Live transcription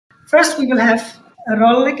First, we will have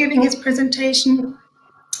Rolle giving his presentation,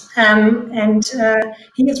 and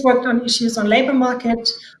he has worked on issues on labor market,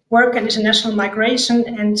 work and international migration,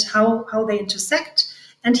 and how they intersect.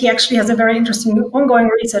 And he actually has a very interesting ongoing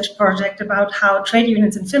research project about how trade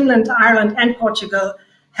unions in Finland, Ireland, and Portugal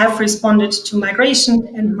have responded to migration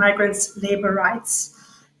and migrants' labor rights.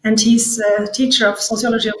 And he's a teacher of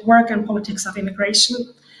sociology of work and politics of immigration.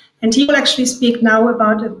 And he will actually speak now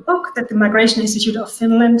about a book that the Migration Institute of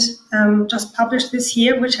Finland just published this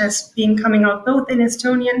year, which has been coming out both in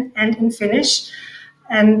Estonian and in Finnish.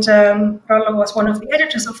 And Rolle was one of the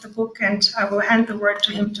editors of the book, and I will hand the word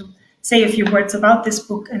to him to say a few words about this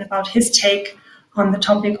book and about his take on the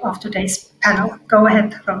topic of today's panel. Go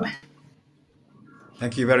ahead, Rolle.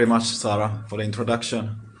 Thank you very much, Sarah, for the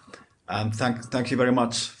introduction. And thank you very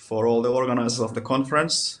much for all the organizers of the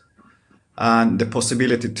conference and the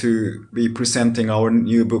possibility to be presenting our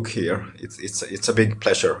new book here. It's a big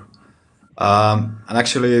pleasure. And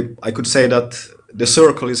actually, I could say that the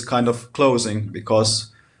circle is kind of closing,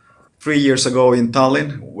 because 3 years ago in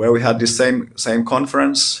Tallinn, where we had the same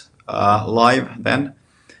conference live then,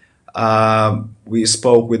 we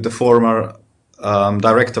spoke with the former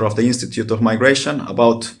director of the Institute of Migration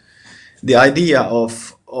about the idea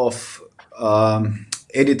of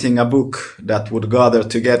editing a book that would gather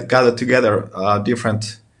together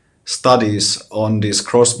different studies on this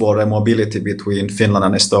cross-border mobility between Finland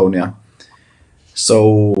and Estonia.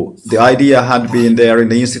 So the idea had been there in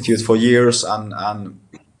the Institute for years, and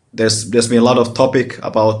there's been a lot of topic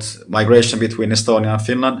about migration between Estonia and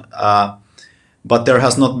Finland, but there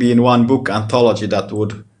has not been one book anthology that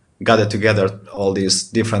would gather together all these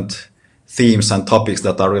different themes and topics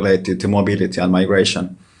that are related to mobility and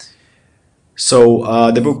migration.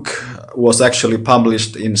 So the book was actually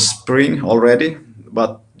published in spring already,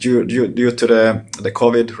 but due to the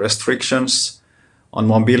COVID restrictions on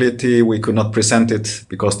mobility, we could not present it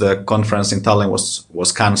because the conference in Tallinn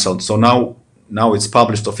was cancelled. So now it's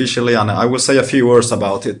published officially, and I will say a few words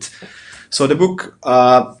about it. So the book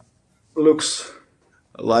looks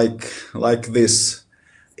like this.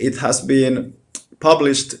 It has been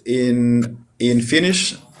published in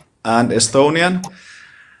Finnish and Estonian,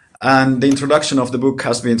 and the introduction of the book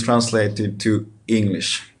has been translated to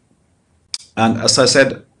English. And as I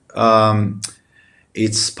said,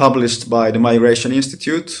 it's published by the Migration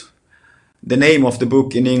Institute. The name of the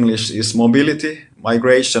book in English is Mobility,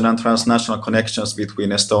 Migration and Transnational Connections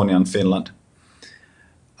Between Estonia and Finland.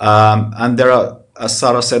 And there are, as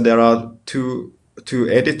Sarah said, there are two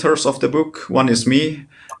editors of the book. One is me,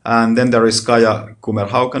 and then there is Kaja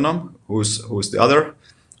Kumer-Haukanom, who's the other,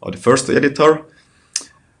 or the first editor.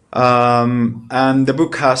 And the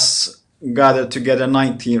book has gathered together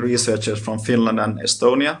 19 researchers from Finland and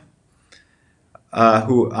Estonia,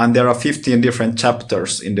 and there are 15 different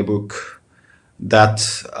chapters in the book that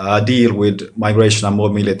deal with migration and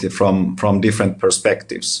mobility from different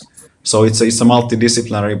perspectives. So it's a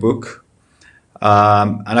multidisciplinary book,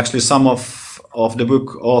 and actually some of the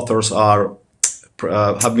book authors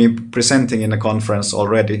have been presenting in the conference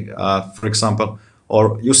already. For example,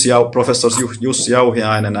 Professors Jussi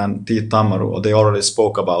Jauhiainen and Tiit Tammaru, they already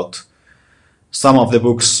spoke about some of the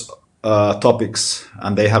book's topics,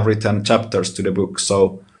 and they have written chapters to the book.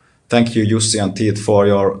 So thank you, Jussi and Tiit, for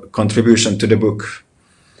your contribution to the book.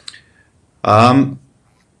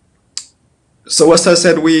 So as I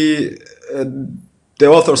said, the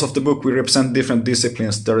authors of the book, we represent different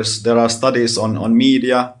disciplines. There are studies on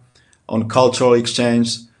media, on cultural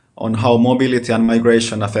exchange, on how mobility and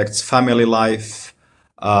migration affects family life.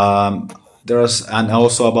 There's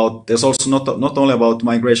also not only about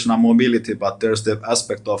migration and mobility, but there's the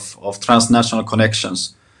aspect of transnational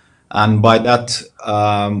connections. And by that,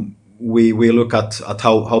 we look at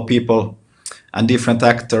how people and different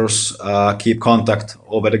actors keep contact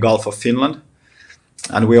over the Gulf of Finland.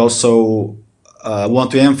 And we also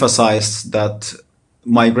want to emphasize that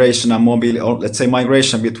migration and mobility, or let's say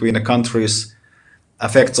migration between the countries,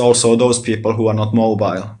 affects also those people who are not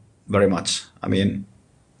mobile very much. I mean,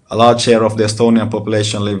 a large share of the Estonian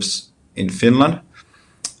population lives in Finland,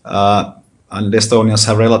 and the Estonians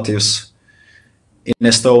have relatives in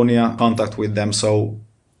Estonia, contact with them. So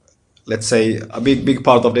let's say a big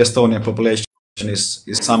part of the Estonian population is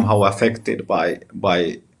somehow affected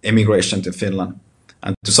by immigration to Finland.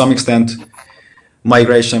 And to some extent,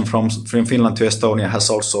 migration from Finland to Estonia has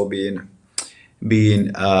also been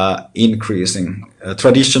increasing.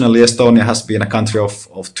 Traditionally, Estonia has been a country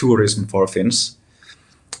of tourism for Finns,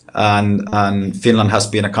 and Finland has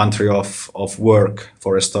been a country of work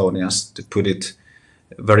for Estonians, to put it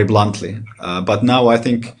very bluntly. But now I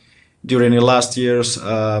think during the last years,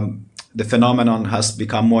 the phenomenon has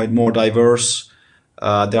become more diverse.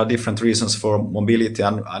 There are different reasons for mobility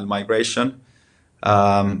and migration.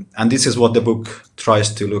 And this is what the book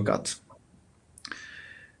tries to look at.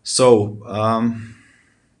 So,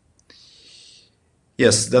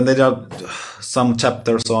 yes, then there are some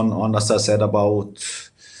chapters on as I said, about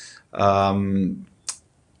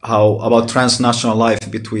about transnational life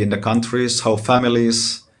between the countries, how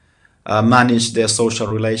families manage their social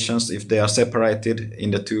relations if they are separated in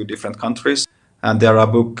the two different countries. And there are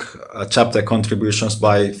chapter contributions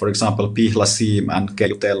by, for example, Pihla Siim and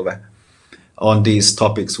Keijo Telve on these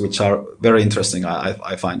topics, which are very interesting,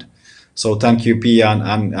 I find. So thank you, Pia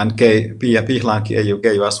and Pihla and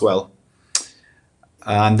Keijo as well.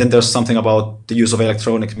 And then there's something about the use of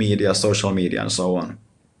electronic media, social media, and so on.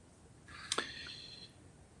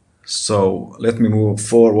 So let me move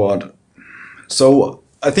forward. So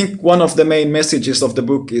I think one of the main messages of the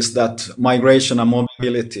book is that migration and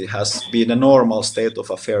mobility has been a normal state of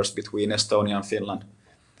affairs between Estonia and Finland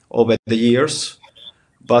over the years.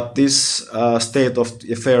 But this state of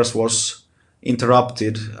affairs was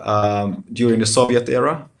interrupted during the Soviet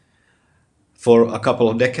era for a couple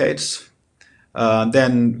of decades.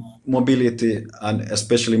 Then mobility and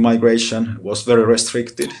especially migration was very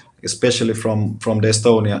restricted, especially from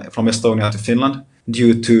Estonia to Finland,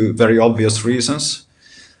 due to very obvious reasons.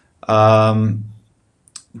 But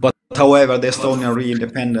however, the Estonian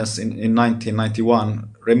re-independence in 1991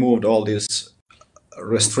 removed all these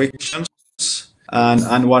restrictions,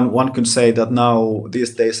 and one could say that now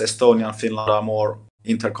these days Estonia and Finland are more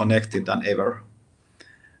interconnected than ever.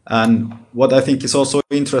 And what I think is also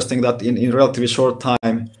interesting that in relatively short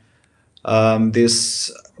time,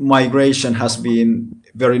 this migration has been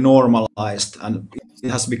very normalized and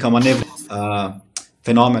it has become a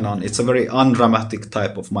phenomenon. It's a very undramatic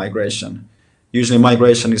type of migration. Usually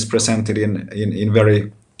migration is presented in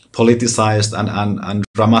very politicized and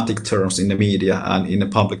dramatic terms in the media and in the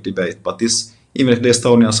public debate. But this, even if the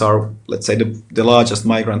Estonians are, let's say, the largest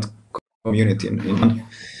migrant community in Finland,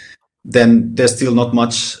 then there's still not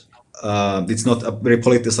much, it's not a very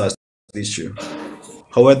politicized issue.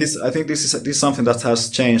 However, I think this is something that has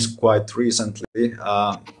changed quite recently.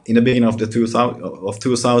 In the beginning of the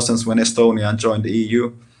 2000s, when Estonia joined the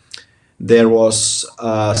EU, there was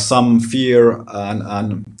some fear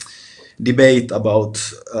and debate about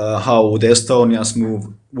how the Estonians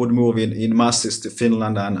would move in masses to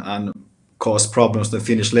Finland and cause problems to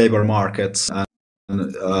Finnish labor markets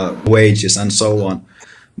and wages and so on.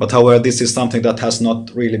 But however, this is something that has not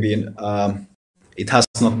really been, it has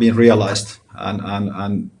not been realized,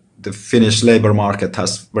 and the Finnish labor market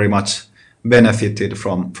has very much benefited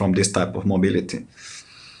from this type of mobility.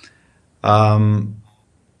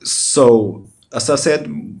 So, as I said,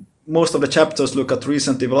 most of the chapters look at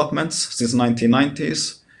recent developments since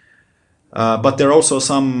 1990s, but there are also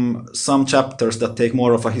some chapters that take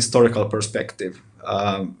more of a historical perspective.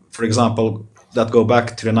 For example, that go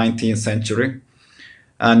back to the 19th century.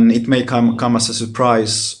 And it may come as a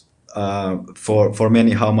surprise for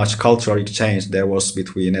many how much cultural exchange there was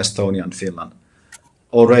between Estonia and Finland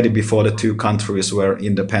already before the two countries were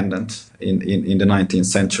independent in the 19th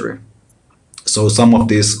century. So some of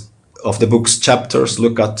the book's chapters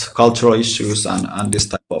look at cultural issues and this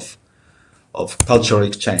type of cultural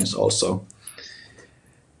exchange also.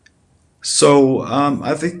 So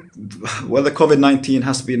I think, well, the COVID-19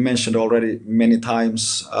 has been mentioned already many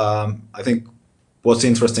times. I think what's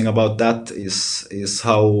interesting about that is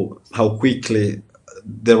how quickly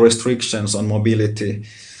the restrictions on mobility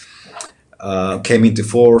came into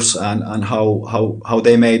force and how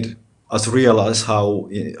they made us realize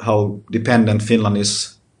how dependent Finland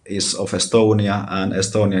is of Estonia and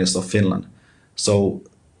Estonia is of Finland. So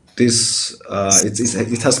this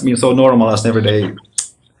it has been so normalized everyday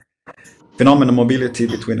phenomenon mobility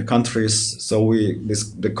between the countries. So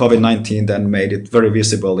the COVID-19 then made it very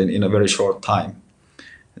visible in a very short time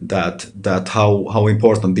that how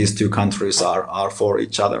important these two countries are for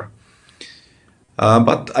each other.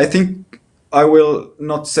 But I think I will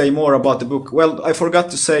not say more about the book. Well, I forgot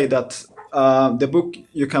to say that the book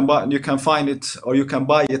you can find it, or you can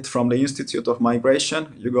buy it from the Institute of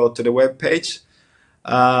Migration. You go to the web page,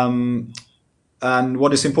 and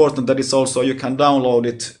what is important that is also you can download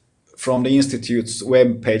it from the Institute's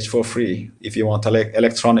web page for free if you want an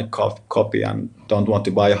electronic copy and don't want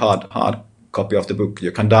to buy a hard copy of the book.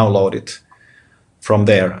 You can download it from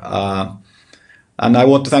there. And I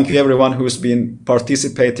want to thank you everyone who's been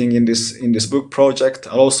participating in this book project,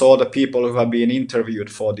 and also all the people who have been interviewed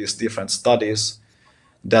for these different studies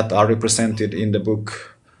that are represented in the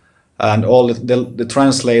book, and all the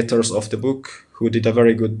translators of the book who did a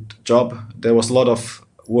very good job. There was a lot of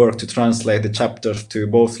work to translate the chapters to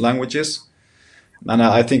both languages, and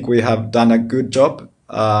I think we have done a good job.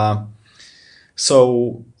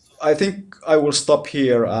 So I think I will stop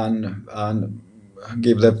here and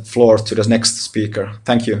give the floor to the next speaker.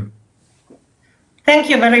 Thank you. Thank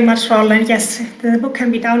you very much, Rolle. And yes, the book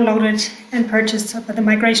can be downloaded and purchased by the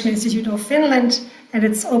Migration Institute of Finland, and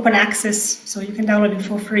it's open access, so you can download it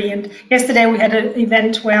for free. And yesterday we had an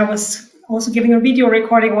event where I was also giving a video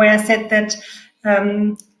recording where I said that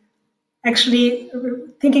actually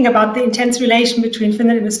thinking about the intense relation between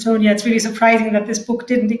Finland and Estonia, it's really surprising that this book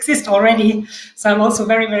didn't exist already. So I'm also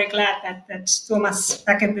very, very glad that Thomas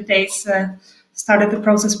back in the days started the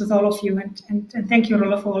process with all of you. And thank you,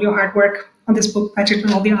 Rolle, for all your hard work on this book, Patrick,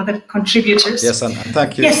 and all the other contributors. Yes, and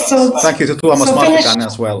thank you. Yes, so, thank you to Tuomas Martikainen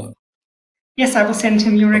as well. Yes, I will send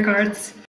him your regards.